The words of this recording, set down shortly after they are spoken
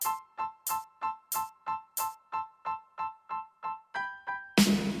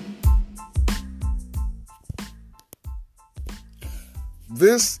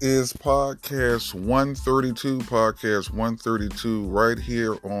This is podcast 132, right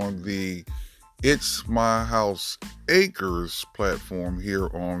here on the It's My House Acres platform here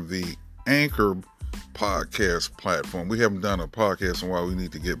on the Anchor podcast platform. We haven't done a podcast in a while. We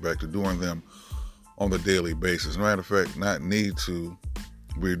need to get back to doing them on a daily basis. Matter of fact, not need to.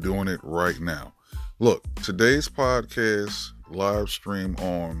 We're doing it right now. Look, today's podcast live stream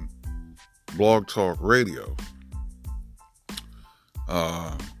on Blog Talk Radio.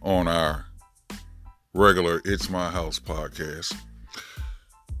 On our regular It's My House podcast,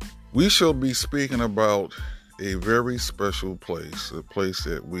 we shall be speaking about a very special place, a place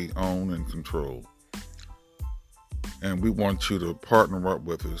that we own and control. And we want you to partner up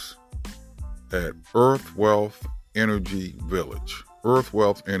with us at Earthwealth Energy Village.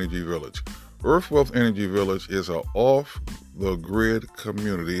 Earthwealth Energy Village. Earthwealth Energy Village is an off-the-grid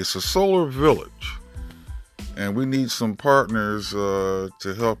community. It's a solar village. And we need some partners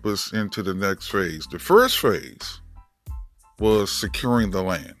to help us into the next phase. The first phase was securing the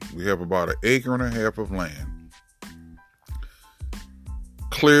land. We have about 1.5 acres of land,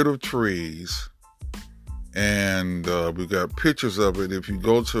 cleared of trees, and we got pictures of it. If you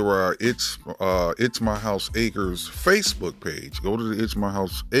go to our It's My House Acres Facebook page, go to the It's My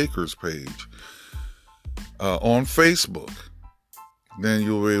House Acres page on Facebook, then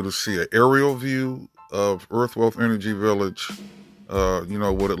you'll be able to see an aerial view of Earthwealth Energy Village,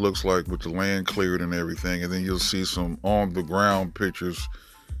 what it looks like with the land cleared and everything. And then you'll see some on the ground pictures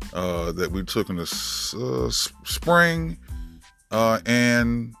that we took in the spring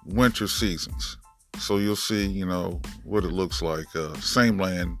and winter seasons. So you'll see, what it looks like. Same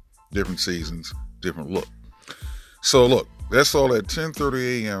land, different seasons, different look. So look, that's all at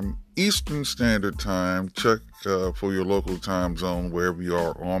 10:30 a.m. Eastern Standard Time. Check for your local time zone wherever you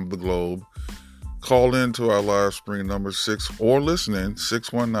are on the globe. Call in to our live stream number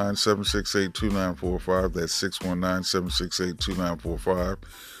 619-768-2945. That's 619-768-2945.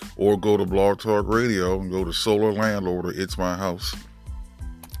 Or go to Blog Talk Radio and go to Solar Landlord or It's My House.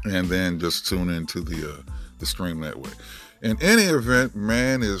 And then just tune into the stream that way. In any event,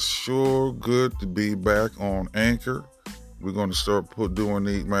 man, it's sure good to be back on Anchor. We're going to start doing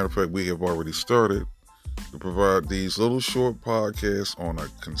these. Matter of fact, we have already started to provide these little short podcasts on a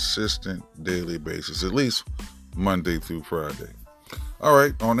consistent daily basis, at least Monday through Friday. All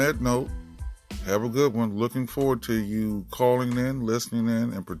right, on that note, have a good one. Looking forward to you calling in, listening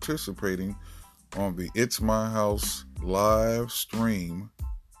in, and participating on the It's My House live stream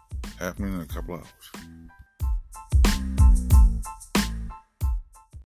happening in a couple hours.